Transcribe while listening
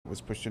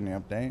was pushed in the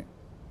update.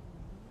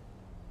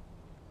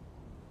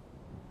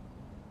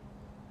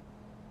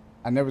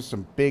 And there was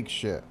some big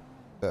shit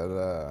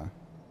that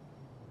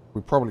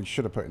we probably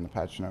should have put in the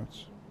patch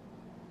notes.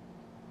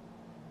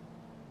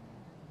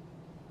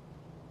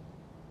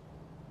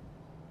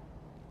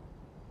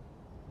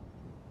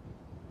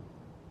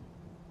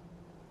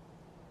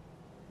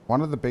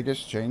 One of the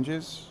biggest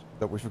changes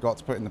that we forgot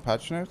to put in the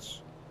patch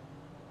notes,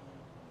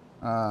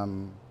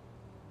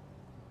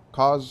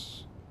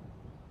 cars,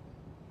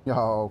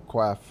 yo,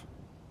 Quaff,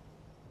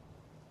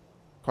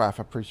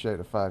 appreciate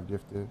the 5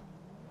 gifted.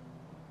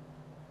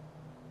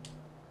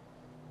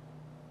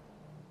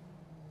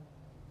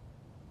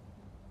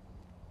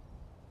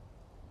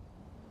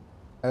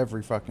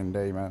 Every fucking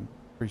day, man.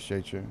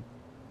 Appreciate you.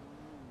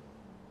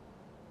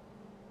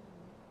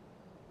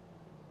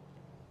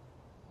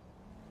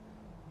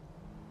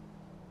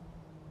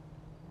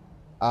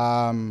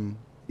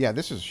 Yeah,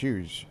 this is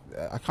huge.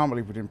 I can't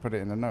believe we didn't put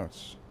it in the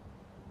notes.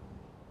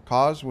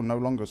 Cars will no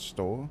longer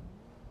store.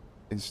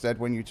 Instead,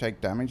 when you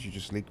take damage, you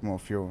just leak more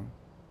fuel.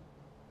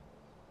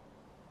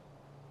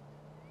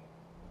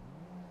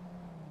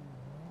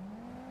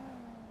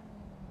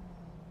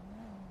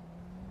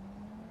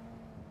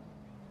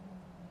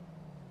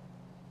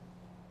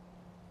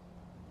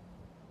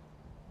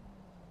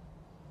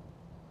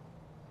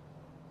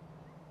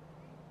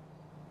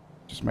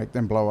 Just make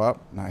them blow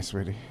up. Nice,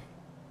 really.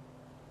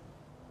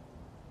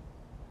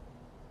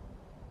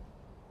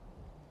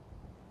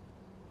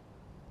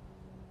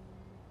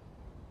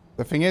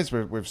 The thing is,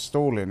 with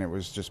stalling, it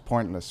was just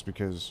pointless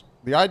because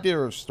the idea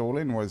of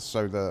stalling was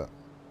so that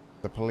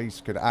the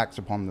police could act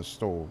upon the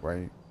stall,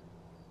 right?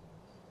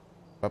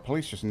 But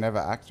police just never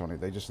act on it.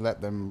 They just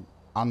let them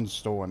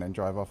unstall and then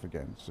drive off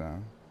again, so...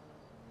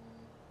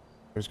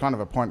 It was kind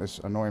of a pointless,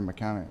 annoying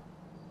mechanic.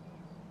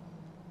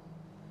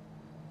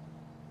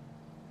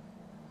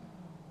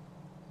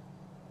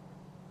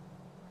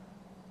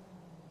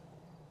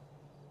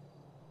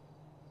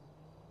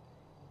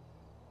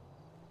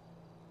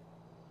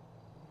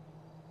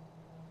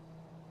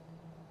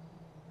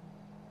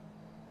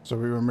 So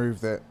we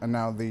removed it, and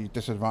now the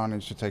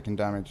disadvantage to taking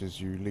damage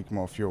is you leak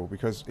more fuel.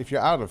 Because if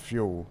you're out of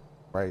fuel,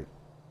 right?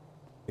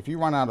 If you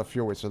run out of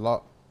fuel,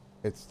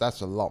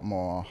 that's a lot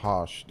more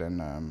harsh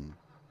than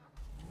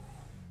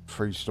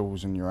 3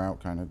 stalls and you're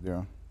out kind of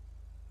deal.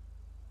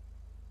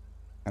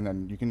 And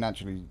then you can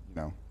actually, you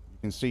know, you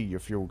can see your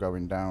fuel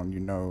going down. You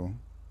know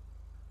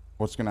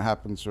what's going to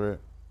happen to it.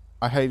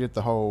 I hated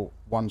the whole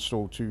 1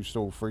 stall, 2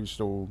 stall, 3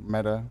 stall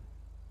meta.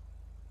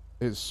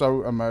 It's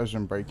so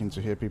immersion breaking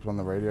to hear people on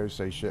the radio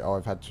say shit, oh,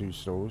 I've had 2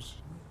 stalls.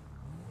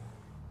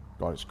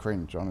 God, it's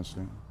cringe,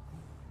 honestly.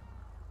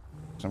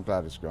 So I'm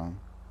glad it's gone.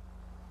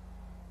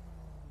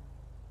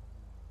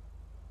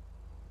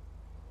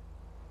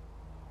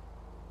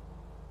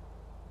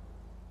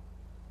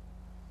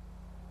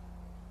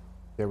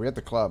 Yeah, we're at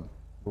the club.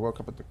 We woke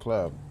up at the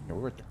club. Yeah,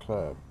 we're at the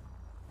club.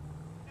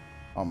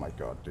 Oh my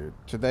god, dude.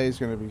 Today's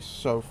gonna be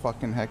so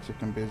fucking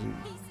hectic and busy.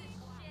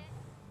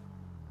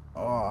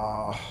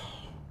 Oh...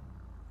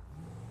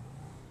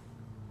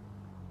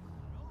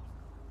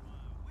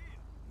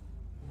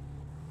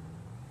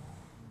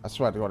 I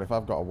swear to God, if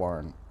I've got a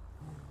warrant,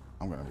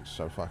 I'm gonna be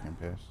so fucking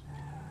pissed.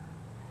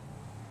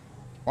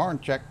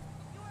 Warrant check.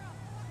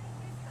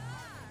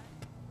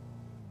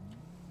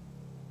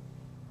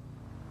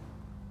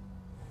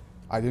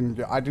 I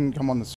didn't come on the